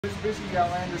Mitsubishi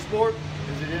Outlander Sport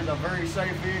is it is a very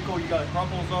safe vehicle. You got a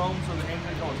crumple zone, so the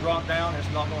engine's going to drop down.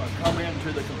 It's not going to come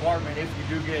into the compartment if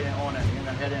you do get it on it in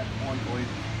the head-end on collision.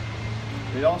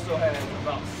 It also has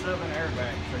about 7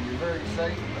 airbags, so you're very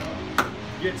safe.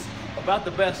 Gets about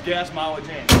the best gas mileage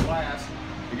in class.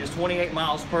 It gets 28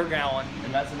 miles per gallon,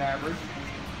 and that's an average.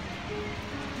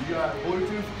 You got a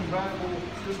Bluetooth compatible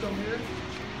system here.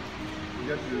 You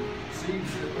got your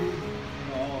seats that move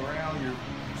all around, your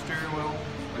steering wheel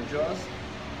adjust,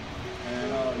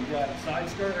 and you got side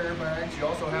skirt airbags. You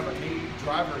also have a knee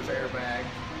driver's airbag.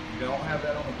 You don't have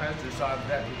that on the passenger side, but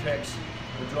that protects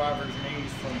the driver's knees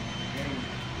from any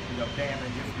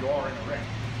damage if you are in a wreck.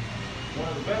 One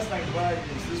of the best things about it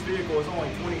is this vehicle is only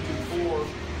 $22,400,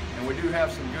 and we do have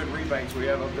some good rebates. We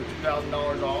have up to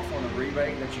 $2,000 off on a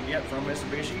rebate that you get from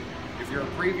Mitsubishi. If you're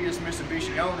a previous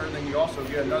Mitsubishi owner, then you also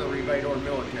get another rebate or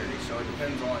military. So it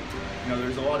depends on,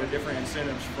 there's a lot of different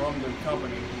incentives from the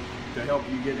company to help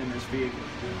you get in this vehicle.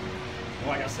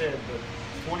 Like I said,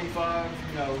 the 25,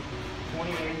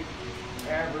 28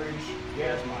 average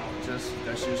gas mileage.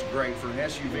 That's just great for an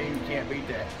SUV. You can't beat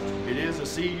that. It is a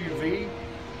CUV,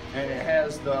 and it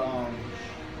has the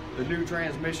new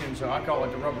transmission, so I call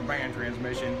it the rubber band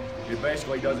transmission. It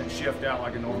basically doesn't shift out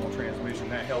like a normal transmission.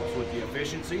 That helps with the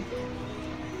efficiency.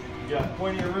 You got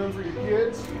plenty of room for your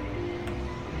kids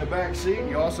in the back seat.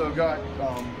 You also got,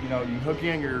 you hook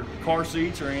in your car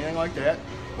seats or anything like that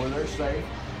where they're safe.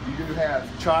 You do have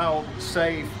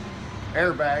child-safe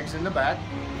airbags in the back.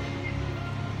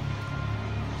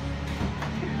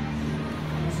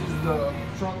 This is the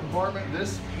trunk compartment.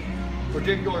 This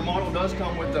particular model does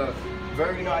come with the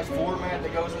very nice floor mat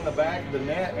that goes in the back, the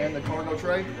net and the cargo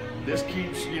tray. This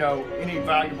keeps, any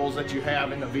valuables that you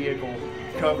have in the vehicle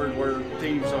covered where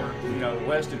thieves are,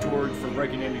 less detoured for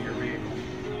breaking into your vehicle.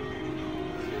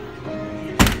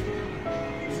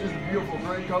 This is a beautiful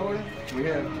gray color. We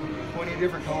have plenty of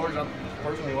different colors. I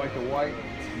personally like the white.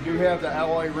 You do have the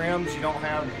alloy rims. You don't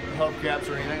have hubcaps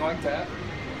or anything like that.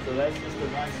 So that's just a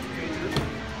nice feature.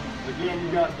 Again,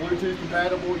 you got Bluetooth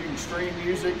compatible. You can stream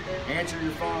music, answer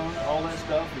your phone. All that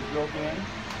stuff is built in.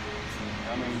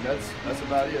 I mean, that's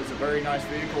about it. It's a very nice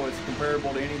vehicle. It's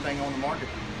comparable to anything on the market.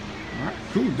 All right,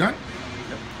 cool, done.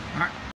 Yep. All right.